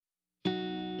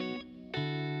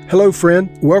Hello, friend.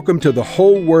 Welcome to the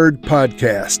Whole Word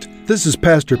Podcast. This is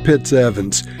Pastor Pitts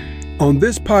Evans. On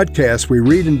this podcast, we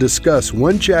read and discuss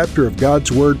one chapter of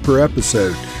God's Word per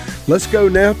episode. Let's go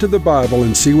now to the Bible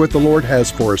and see what the Lord has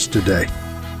for us today.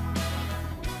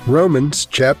 Romans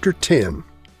chapter 10.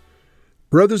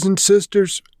 Brothers and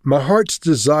sisters, my heart's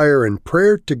desire and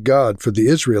prayer to God for the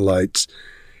Israelites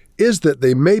is that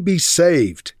they may be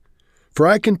saved. For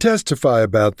I can testify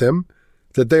about them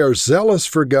that they are zealous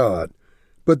for God,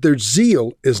 but their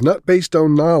zeal is not based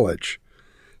on knowledge.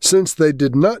 Since they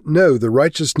did not know the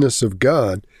righteousness of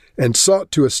God and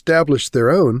sought to establish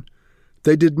their own,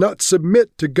 they did not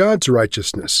submit to God's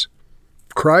righteousness.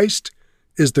 Christ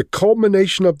is the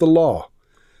culmination of the law,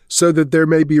 so that there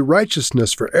may be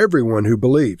righteousness for everyone who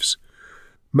believes.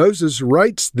 Moses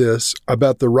writes this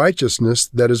about the righteousness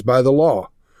that is by the law.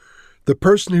 The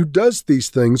person who does these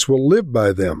things will live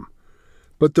by them.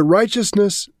 But the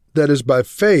righteousness that is by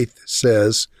faith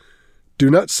says, "Do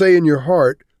not say in your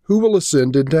heart, who will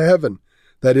ascend into heaven?"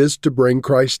 That is, to bring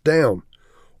Christ down.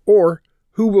 Or,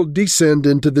 who will descend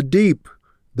into the deep?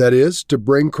 That is, to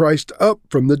bring Christ up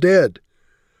from the dead.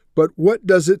 But what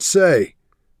does it say?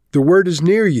 The word is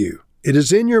near you. It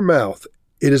is in your mouth.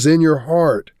 It is in your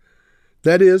heart.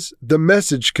 That is, the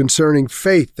message concerning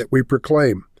faith that we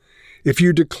proclaim. If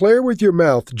you declare with your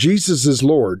mouth Jesus is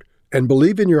Lord, and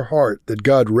believe in your heart that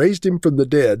God raised him from the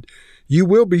dead, you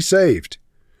will be saved.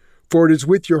 For it is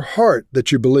with your heart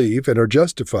that you believe and are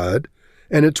justified,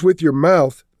 and it's with your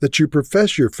mouth that you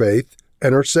profess your faith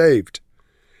and are saved.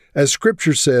 As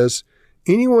Scripture says,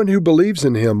 anyone who believes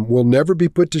in him will never be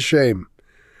put to shame.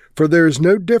 For there is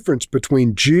no difference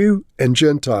between Jew and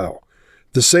Gentile.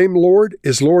 The same Lord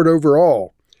is Lord over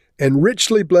all, and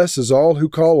richly blesses all who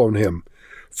call on him.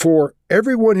 For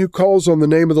everyone who calls on the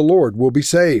name of the Lord will be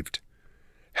saved.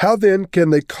 How then can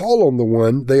they call on the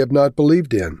one they have not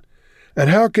believed in? And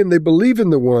how can they believe in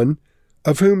the one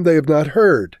of whom they have not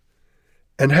heard?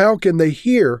 And how can they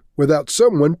hear without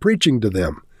someone preaching to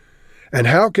them? And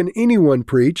how can anyone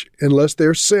preach unless they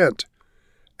are sent?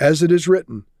 As it is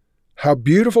written, how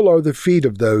beautiful are the feet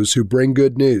of those who bring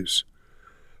good news.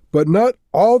 But not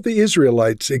all the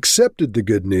Israelites accepted the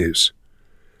good news.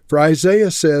 For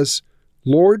Isaiah says,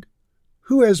 Lord,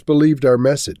 who has believed our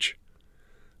message?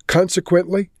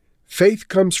 Consequently, faith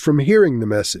comes from hearing the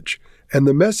message, and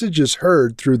the message is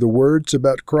heard through the words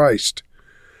about Christ.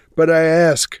 But I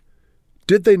ask,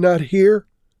 did they not hear?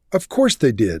 Of course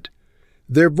they did.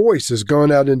 Their voice has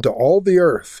gone out into all the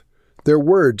earth, their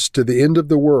words to the end of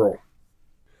the world.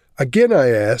 Again I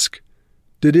ask,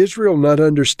 did Israel not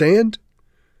understand?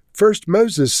 First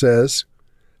Moses says,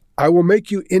 I will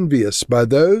make you envious by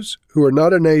those who are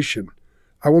not a nation.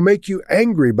 I will make you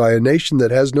angry by a nation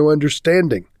that has no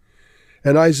understanding.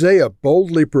 And Isaiah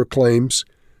boldly proclaims,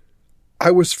 I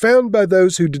was found by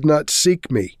those who did not seek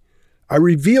me. I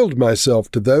revealed myself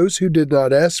to those who did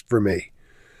not ask for me.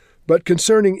 But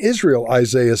concerning Israel,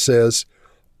 Isaiah says,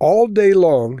 all day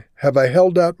long have I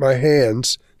held out my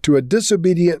hands to a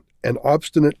disobedient and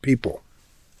obstinate people.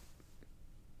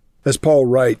 As Paul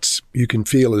writes, you can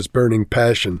feel his burning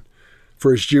passion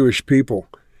for his Jewish people.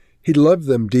 He loved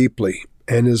them deeply,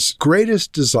 and his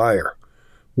greatest desire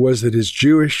was that his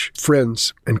Jewish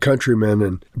friends and countrymen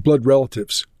and blood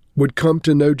relatives would come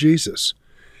to know Jesus.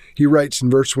 He writes in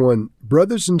verse 1,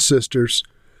 Brothers and sisters,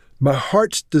 my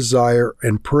heart's desire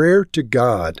and prayer to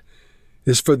God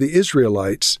is for the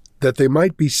Israelites that they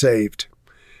might be saved.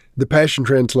 The Passion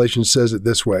Translation says it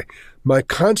this way, my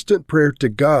constant prayer to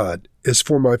God is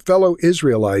for my fellow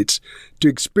Israelites to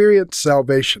experience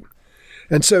salvation.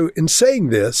 And so in saying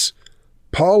this,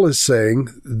 Paul is saying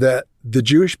that the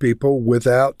Jewish people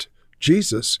without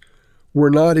Jesus were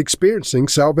not experiencing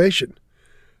salvation,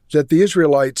 that the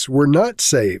Israelites were not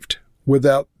saved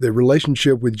without the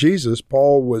relationship with Jesus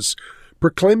Paul was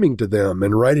proclaiming to them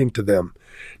and writing to them.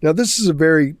 Now, this is a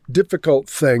very difficult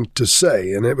thing to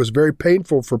say, and it was very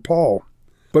painful for Paul.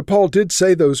 But Paul did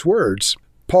say those words.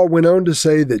 Paul went on to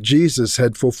say that Jesus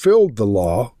had fulfilled the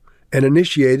law and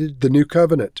initiated the new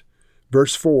covenant.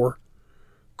 Verse 4,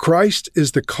 Christ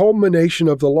is the culmination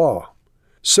of the law,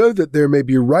 so that there may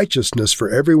be righteousness for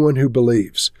everyone who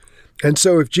believes. And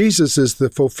so if Jesus is the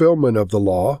fulfillment of the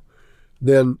law,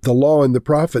 then the law and the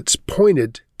prophets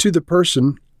pointed to the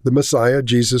person, the Messiah,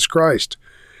 Jesus Christ.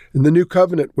 And the new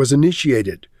covenant was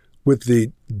initiated with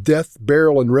the death,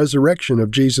 burial, and resurrection of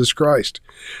Jesus Christ.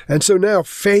 And so now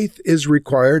faith is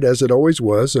required, as it always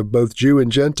was, of both Jew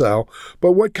and Gentile.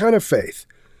 But what kind of faith?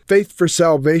 Faith for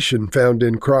salvation found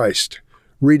in Christ.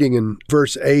 Reading in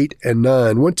verse 8 and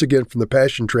 9, once again from the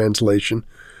Passion Translation,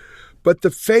 but the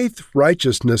faith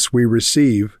righteousness we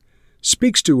receive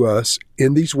speaks to us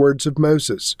in these words of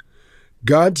Moses.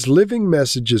 God's living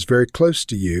message is very close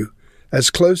to you, as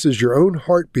close as your own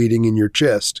heart beating in your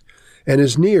chest, and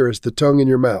as near as the tongue in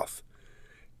your mouth.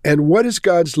 And what is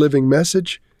God's living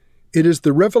message? It is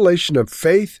the revelation of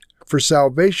faith for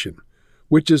salvation,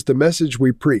 which is the message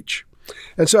we preach.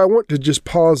 And so I want to just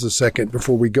pause a second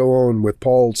before we go on with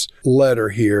Paul's letter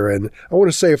here, and I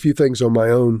want to say a few things on my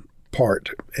own part.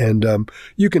 And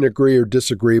you can agree or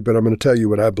disagree, but I'm going to tell you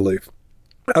what I believe.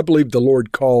 I believe the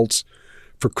Lord calls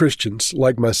for Christians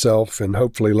like myself, and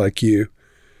hopefully like you,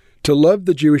 to love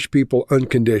the Jewish people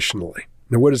unconditionally.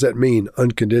 Now, what does that mean,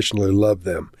 unconditionally love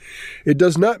them? It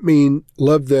does not mean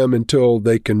love them until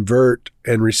they convert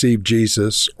and receive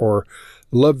Jesus, or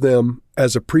love them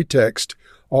as a pretext,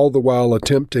 all the while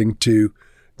attempting to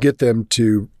get them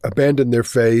to abandon their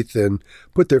faith and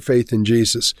put their faith in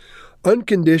Jesus.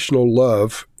 Unconditional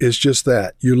love is just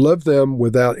that. You love them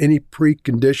without any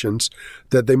preconditions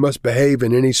that they must behave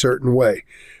in any certain way.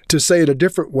 To say it a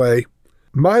different way,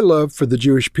 my love for the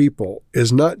Jewish people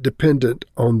is not dependent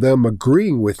on them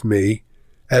agreeing with me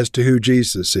as to who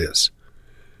Jesus is.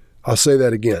 I'll say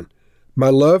that again. My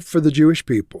love for the Jewish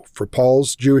people, for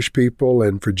Paul's Jewish people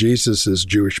and for Jesus's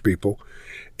Jewish people,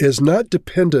 is not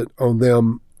dependent on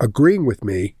them agreeing with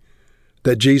me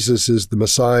that Jesus is the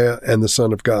Messiah and the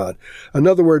Son of God. In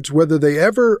other words, whether they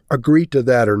ever agree to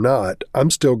that or not, I'm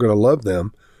still going to love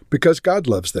them because God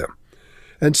loves them.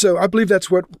 And so I believe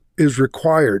that's what is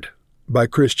required by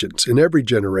Christians in every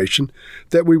generation,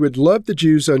 that we would love the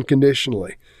Jews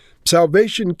unconditionally.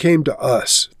 Salvation came to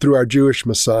us through our Jewish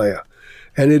Messiah,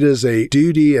 and it is a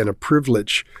duty and a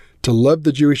privilege to love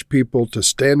the Jewish people, to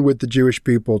stand with the Jewish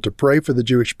people, to pray for the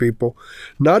Jewish people,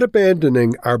 not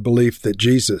abandoning our belief that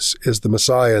Jesus is the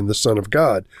Messiah and the Son of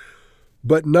God,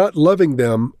 but not loving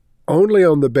them only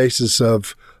on the basis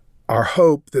of our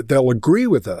hope that they'll agree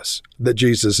with us that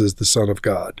Jesus is the Son of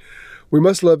God. We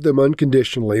must love them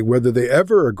unconditionally, whether they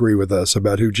ever agree with us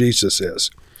about who Jesus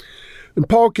is. And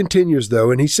Paul continues,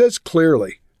 though, and he says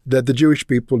clearly that the Jewish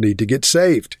people need to get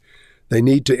saved. They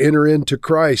need to enter into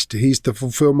Christ. He's the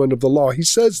fulfillment of the law. He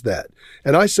says that.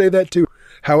 And I say that too.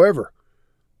 However,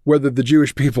 whether the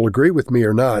Jewish people agree with me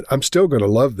or not, I'm still going to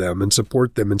love them and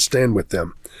support them and stand with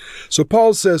them. So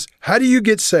Paul says, how do you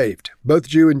get saved, both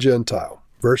Jew and Gentile?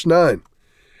 Verse 9,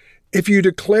 if you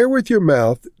declare with your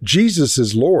mouth Jesus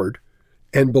is Lord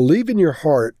and believe in your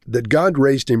heart that God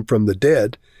raised him from the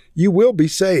dead, you will be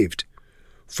saved.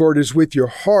 For it is with your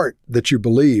heart that you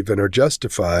believe and are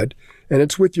justified, and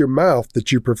it's with your mouth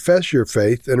that you profess your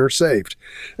faith and are saved.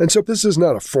 And so this is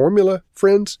not a formula,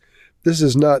 friends. This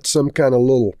is not some kind of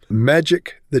little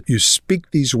magic that you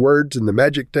speak these words and the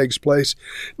magic takes place.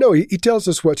 No, he tells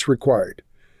us what's required.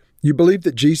 You believe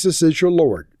that Jesus is your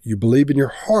Lord. You believe in your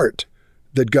heart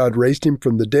that God raised him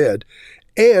from the dead,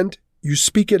 and you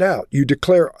speak it out. You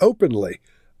declare openly,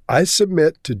 I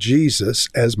submit to Jesus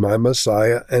as my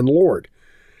Messiah and Lord.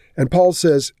 And Paul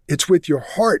says, it's with your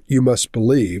heart you must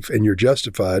believe and you're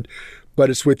justified, but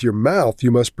it's with your mouth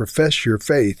you must profess your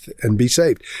faith and be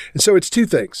saved. And so it's two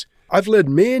things. I've led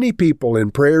many people in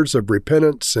prayers of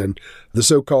repentance and the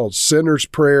so-called sinner's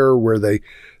prayer, where they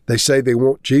say they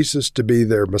want Jesus to be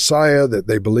their Messiah, that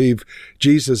they believe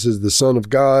Jesus is the Son of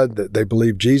God, that they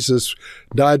believe Jesus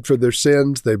died for their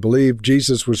sins, they believe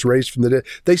Jesus was raised from the dead.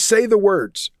 They say the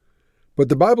words, but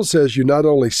the Bible says you not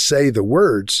only say the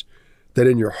words, that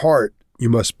in your heart you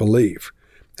must believe.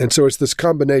 And so it's this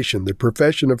combination, the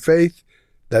profession of faith,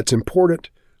 that's important,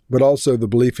 but also the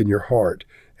belief in your heart.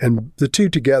 And the two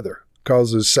together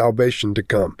causes salvation to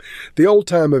come. The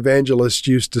old-time evangelists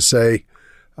used to say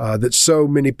that so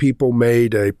many people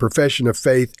made a profession of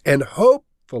faith, and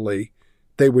hopefully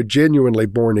they were genuinely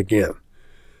born again.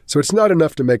 So it's not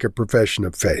enough to make a profession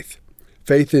of faith.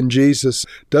 Faith in Jesus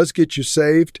does get you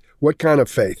saved. What kind of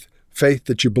faith? Faith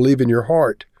that you believe in your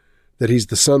heart that he's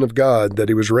the Son of God, that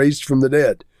he was raised from the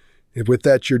dead. And with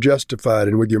that, you're justified,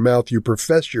 and with your mouth, you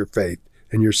profess your faith,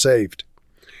 and you're saved.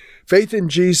 Faith in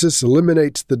Jesus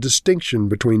eliminates the distinction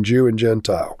between Jew and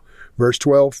Gentile. Verse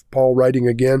 12, Paul writing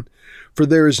again, for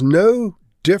there is no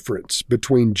difference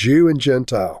between Jew and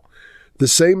Gentile. The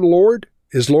same Lord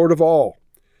is Lord of all,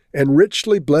 and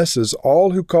richly blesses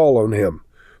all who call on him.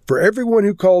 For everyone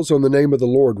who calls on the name of the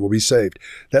Lord will be saved.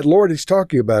 That Lord he's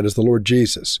talking about is the Lord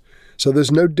Jesus. So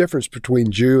there's no difference between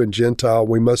Jew and Gentile.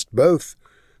 We must both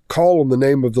call on the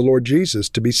name of the Lord Jesus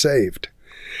to be saved.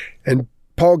 And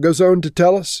Paul goes on to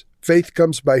tell us, faith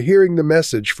comes by hearing the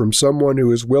message from someone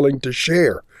who is willing to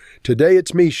share. Today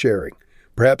it's me sharing.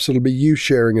 Perhaps it'll be you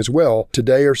sharing as well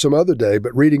today or some other day,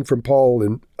 but reading from Paul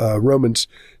in Romans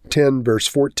 10, verse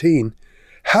 14,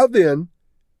 how then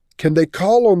can they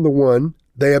call on the one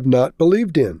they have not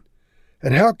believed in?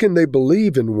 And how can they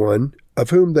believe in one of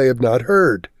whom they have not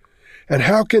heard? And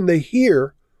how can they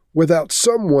hear without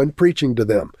someone preaching to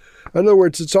them? In other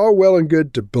words, it's all well and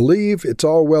good to believe, it's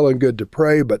all well and good to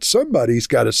pray, but somebody's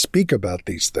got to speak about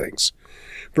these things.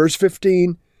 Verse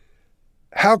 15,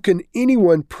 how can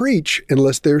anyone preach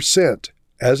unless they're sent?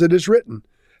 As it is written,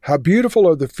 how beautiful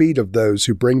are the feet of those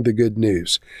who bring the good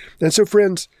news. And so,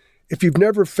 friends, if you've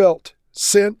never felt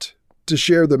sent to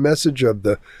share the message of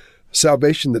the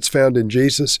salvation that's found in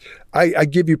Jesus, I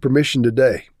give you permission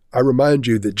today. I remind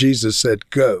you that Jesus said,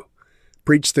 go,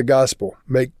 preach the gospel,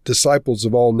 make disciples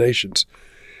of all nations.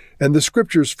 And the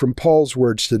scriptures from Paul's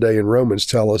words today in Romans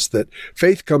tell us that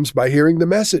faith comes by hearing the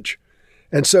message.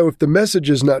 And so if the message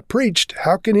is not preached,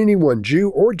 how can anyone, Jew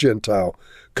or Gentile,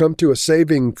 come to a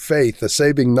saving faith, a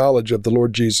saving knowledge of the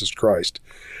Lord Jesus Christ?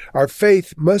 Our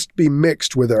faith must be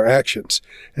mixed with our actions.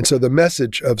 And so the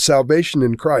message of salvation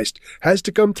in Christ has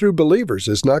to come through believers.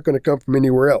 It's not going to come from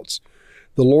anywhere else.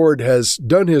 The Lord has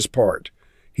done his part.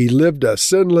 He lived a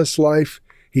sinless life.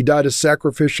 He died a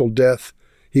sacrificial death.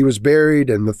 He was buried,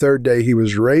 and the third day he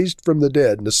was raised from the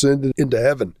dead and ascended into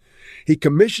heaven. He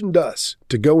commissioned us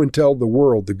to go and tell the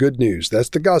world the good news. That's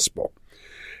the gospel.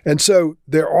 And so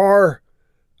there are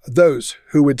those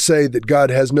who would say that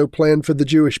God has no plan for the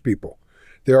Jewish people.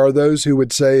 There are those who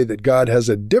would say that God has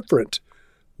a different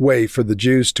way for the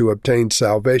Jews to obtain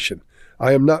salvation.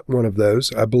 I am not one of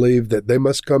those. I believe that they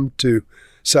must come to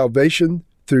salvation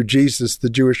through Jesus, the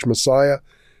Jewish Messiah,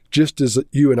 just as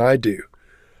you and I do.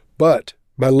 But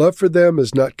my love for them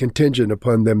is not contingent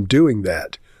upon them doing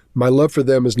that. My love for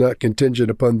them is not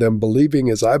contingent upon them believing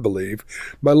as I believe.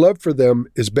 My love for them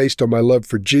is based on my love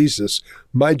for Jesus,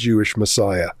 my Jewish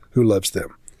Messiah, who loves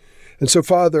them. And so,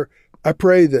 Father, I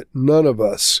pray that none of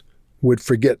us would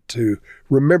forget to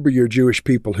remember your Jewish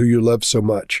people who you love so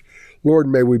much. Lord,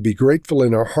 may we be grateful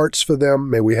in our hearts for them.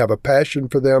 May we have a passion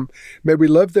for them. May we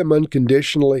love them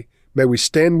unconditionally. May we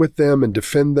stand with them and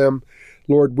defend them.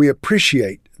 Lord, we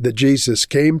appreciate that Jesus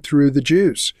came through the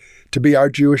Jews to be our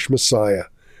Jewish Messiah.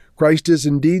 Christ is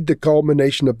indeed the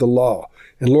culmination of the law.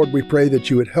 And Lord, we pray that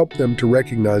you would help them to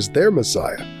recognize their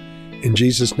Messiah. In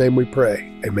Jesus' name we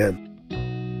pray. Amen.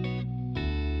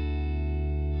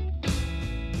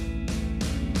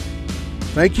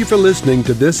 Thank you for listening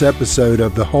to this episode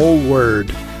of The Whole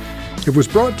Word. It was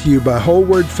brought to you by Whole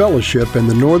Word Fellowship and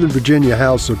the Northern Virginia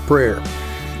House of Prayer.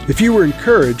 If you were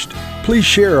encouraged, please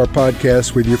share our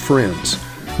podcast with your friends.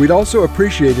 We'd also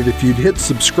appreciate it if you'd hit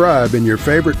subscribe in your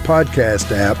favorite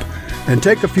podcast app and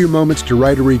take a few moments to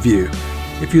write a review.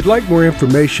 If you'd like more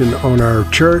information on our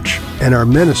church and our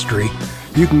ministry,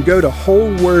 you can go to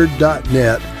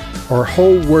wholeword.net or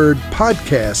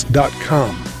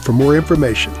wholewordpodcast.com for more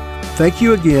information. Thank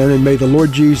you again, and may the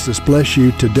Lord Jesus bless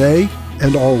you today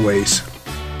and always.